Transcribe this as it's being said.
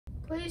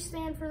Please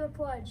stand for the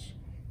pledge.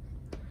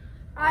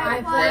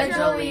 I pledge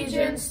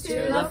allegiance to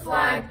the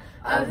flag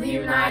of the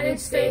United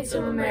States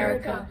of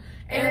America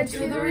and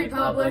to the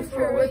republic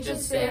for which it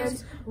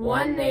stands,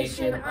 one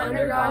nation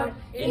under God,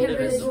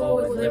 indivisible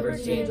with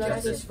liberty and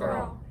justice for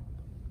all.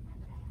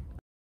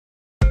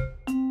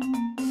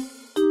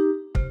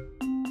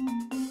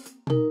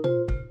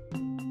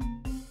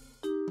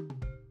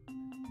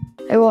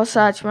 Hey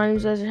Wasatch, my name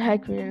is Ezra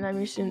Heckman and I'm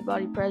your student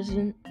body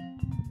president.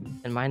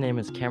 And my name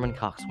is Cameron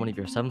Cox, one of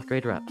your 7th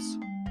grade reps.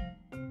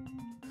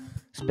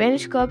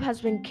 Spanish Club has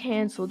been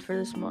canceled for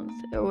this month.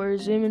 It will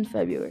resume in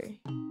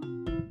February.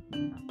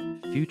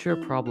 Future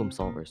Problem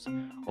Solvers,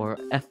 or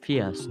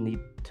FPS, need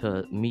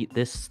to meet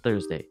this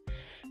Thursday.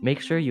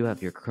 Make sure you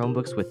have your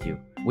Chromebooks with you.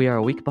 We are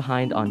a week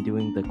behind on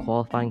doing the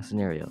qualifying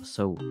scenario,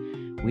 so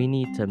we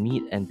need to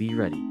meet and be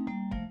ready.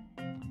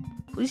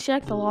 Please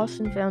check the lost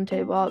and found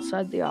table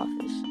outside the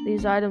office.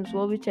 These items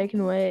will be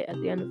taken away at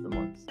the end of the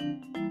month.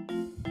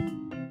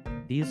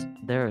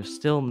 There are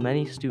still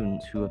many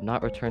students who have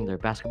not returned their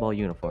basketball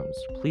uniforms.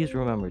 Please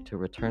remember to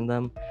return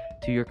them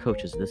to your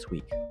coaches this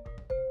week.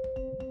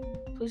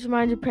 Please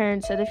remind your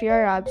parents that if you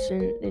are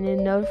absent, they need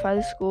to notify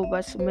the school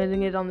by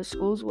submitting it on the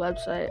school's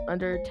website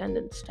under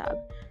Attendance tab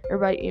or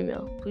by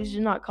email. Please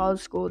do not call the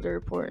school to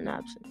report an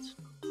absence.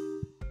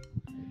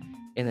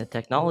 In the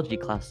technology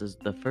classes,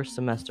 the first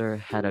semester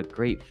had a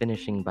great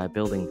finish by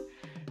building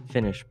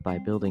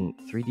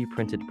 3D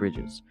printed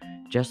bridges.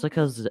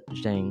 Jessica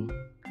Zhang,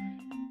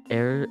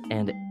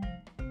 and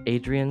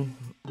Adrian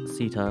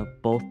Sita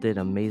both did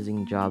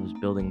amazing jobs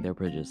building their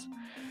bridges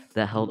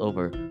that held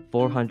over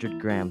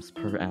 400 grams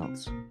per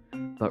ounce.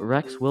 But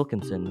Rex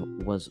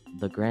Wilkinson was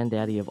the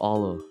granddaddy of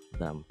all of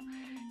them.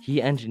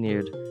 He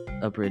engineered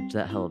a bridge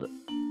that held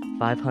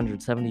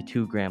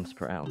 572 grams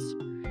per ounce.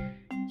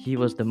 He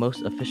was the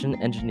most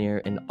efficient engineer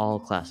in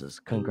all classes.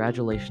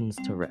 Congratulations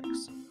to Rex.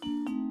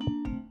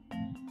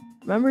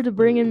 Remember to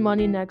bring in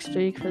money next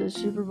week for the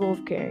Super Bowl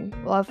of Caring.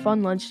 We'll have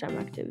fun lunchtime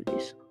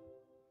activities.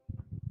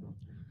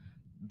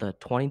 The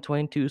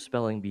 2022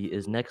 Spelling Bee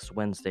is next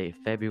Wednesday,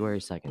 February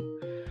 2nd,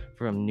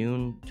 from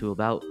noon to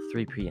about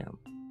 3 p.m.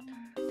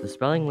 The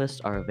spelling lists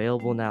are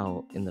available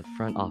now in the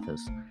front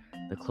office.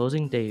 The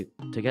closing date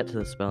to get to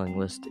the spelling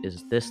list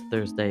is this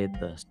Thursday,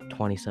 the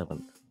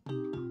 27th.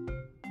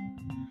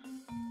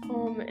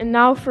 And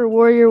now for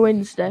Warrior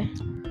Wednesday.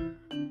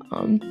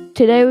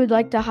 Today we'd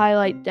like to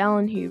highlight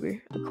Dallin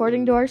Huber.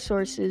 According to our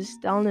sources,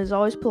 Dallin is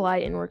always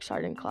polite and works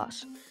hard in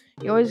class.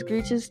 He always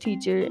greets his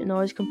teacher and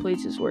always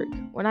completes his work.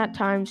 When at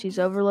times he's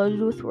overloaded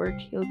with work,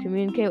 he'll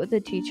communicate with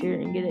the teacher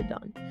and get it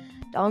done.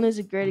 Dallin is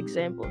a great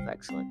example of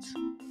excellence.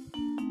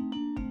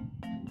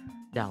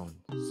 Dallin,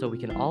 so we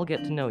can all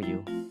get to know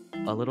you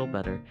a little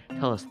better,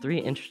 tell us 3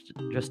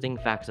 interesting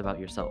facts about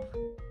yourself.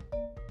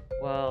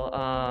 Well,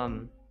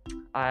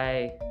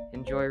 I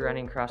enjoy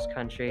running cross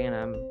country, and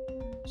I'm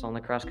on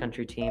the cross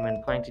country team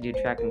and planning to do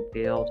track and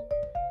field.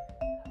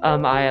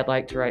 I'd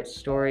like to write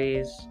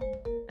stories,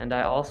 and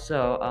I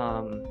also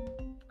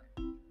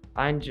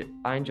I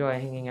enjoy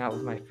hanging out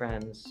with my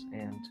friends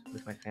and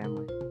with my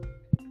family.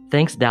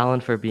 Thanks,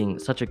 Dallin, for being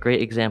such a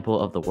great example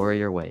of the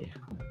Warrior Way.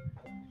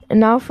 And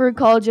now for a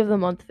College of the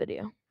Month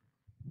video.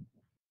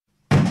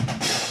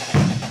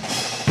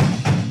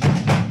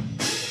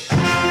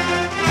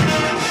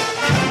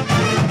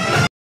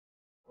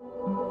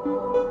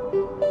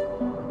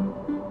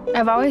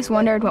 I've always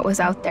wondered what was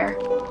out there.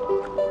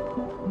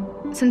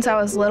 Since I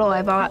was little,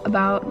 I thought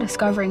about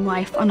discovering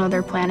life on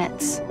other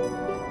planets,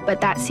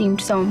 but that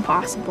seemed so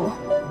impossible.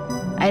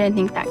 I didn't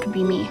think that could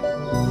be me.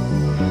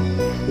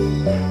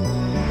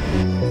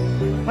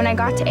 When I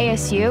got to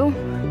ASU,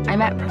 I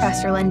met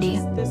Professor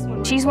Lindy.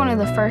 She's one of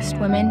the first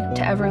women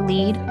to ever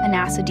lead a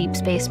NASA deep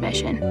space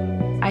mission.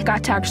 I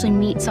got to actually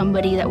meet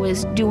somebody that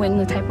was doing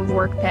the type of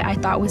work that I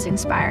thought was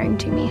inspiring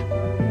to me.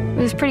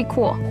 It was pretty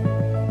cool.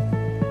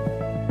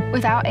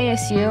 Without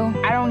ASU,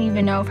 I don't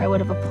even know if I would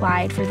have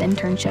applied for the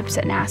internships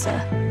at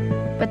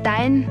NASA. But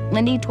then,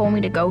 Lindy told me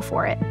to go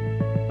for it.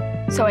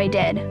 So I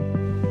did,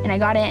 and I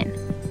got in.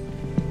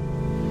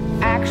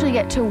 I actually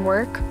get to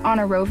work on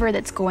a rover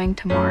that's going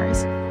to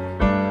Mars.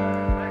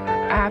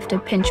 I have to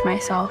pinch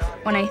myself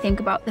when I think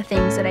about the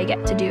things that I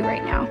get to do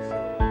right now.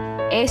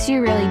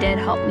 ASU really did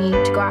help me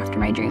to go after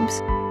my dreams.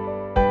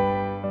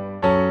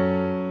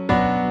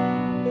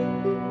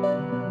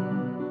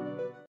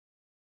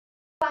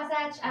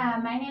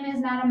 My name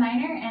is Madam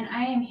Miner, and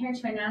I am here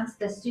to announce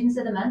the Students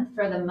of the Month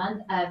for the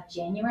month of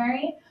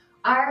January.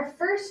 Our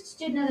first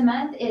Student of the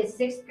Month is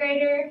 6th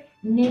grader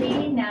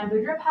Nidhi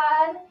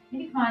Nambudrapad.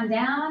 Nidhi, come on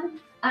down.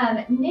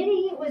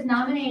 Nidhi was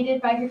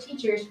nominated by her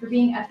teachers for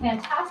being a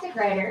fantastic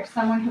writer,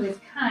 someone who is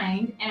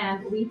kind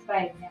and leads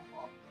by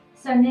example.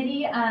 So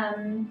Nidhi,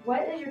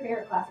 what is your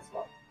favorite class at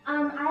school?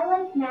 I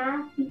like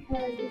math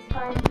because it's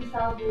fun to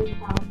solve real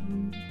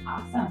problems.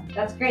 Awesome,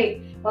 that's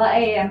great. Well,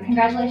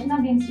 congratulations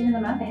on being Student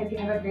of the Month. I hope you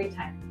have a great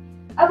time.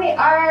 Okay,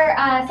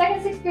 our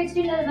second 6th grade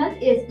Student of the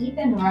Month is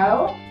Ethan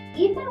Rowe.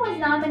 Ethan was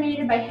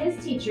nominated by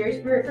his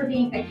teachers for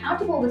being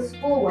accountable with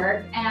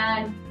schoolwork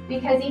and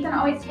because Ethan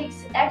always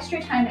takes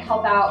extra time to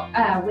help out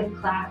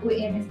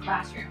in his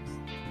classrooms.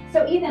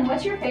 So Ethan,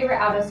 what's your favorite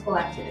out-of-school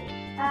activity?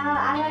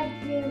 I like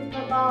to do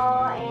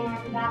football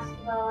and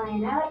basketball,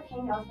 and I like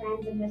hanging out with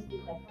friends and just do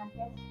quick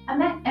practice.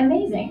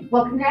 Amazing.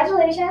 Well,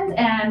 congratulations,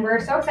 and we're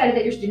so excited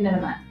that you're Student of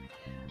the Month.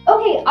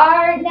 Okay,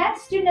 our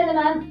next Student of the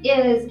Month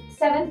is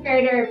 7th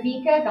grader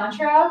Vika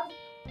Goncharov.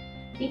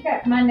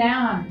 Vika, come on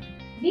down.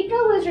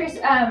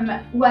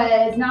 Vika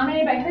was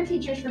nominated by her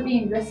teachers for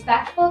being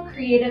respectful,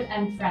 creative,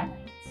 and friendly.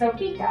 So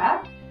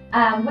Vika,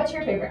 what's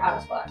your favorite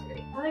out-of-school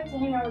activity? I like to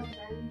hang out with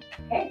friends.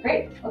 Okay,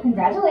 great. Well,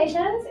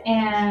 congratulations,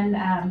 and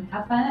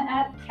have fun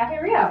at Cafe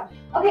Rio.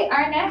 Okay,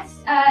 our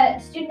next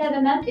Student of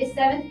the Month is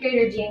 7th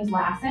grader James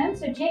Lassen.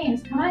 So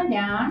James, come on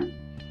down.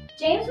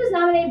 James was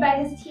nominated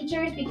by his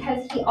teachers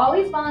because he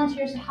always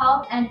volunteers to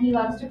help and he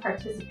loves to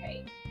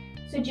participate.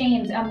 So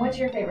James, what's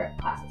your favorite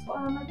class at school?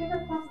 My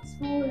favorite class at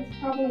school is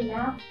probably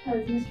math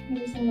because Mr.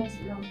 Peterson makes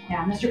it real fun.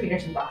 Yeah, Mr.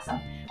 Peterson's awesome.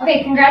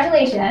 Okay,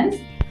 congratulations.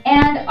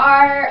 And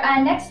our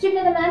next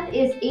Student of the Month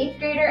is 8th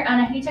grader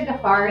Anahita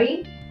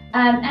Ghaffari.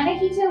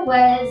 Anahita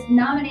was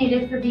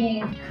nominated for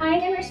being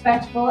kind and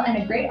respectful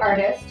and a great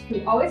artist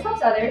who always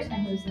helps others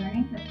and who's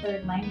learning her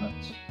 3rd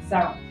language.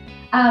 So,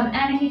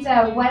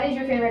 Anahita, what is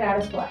your favorite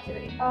out-of-school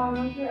activity? My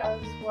favorite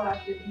out-of-school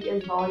activity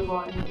is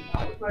volleyball and hanging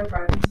out with my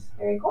friends.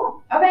 Very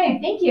cool. Okay,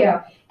 thank you.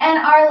 And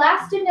our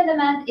last Student of the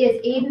Month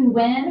is Aiden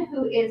Wynn,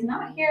 who is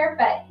not here,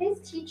 but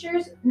his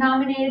teachers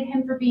nominated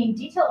him for being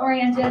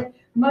detail-oriented,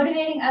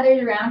 motivating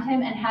others around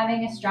him, and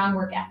having a strong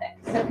work ethic.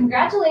 So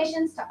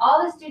congratulations to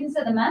all the Students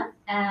of the Month,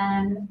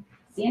 and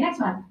see you next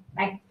month.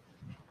 Bye.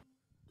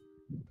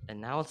 And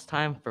now it's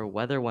time for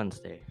Weather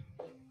Wednesday.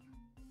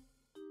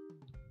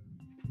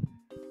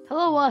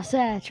 Hello,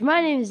 Wasatch. My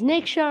name is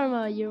Nick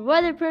Sharma, your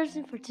weather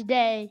person for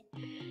today.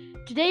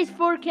 Today's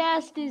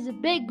forecast is a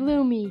bit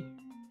gloomy.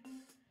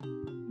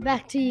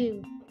 Back to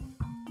you.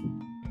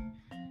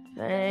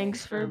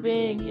 Thanks for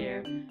being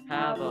here.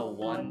 Have a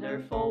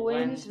wonderful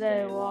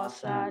Wednesday,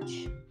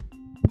 Wasatch.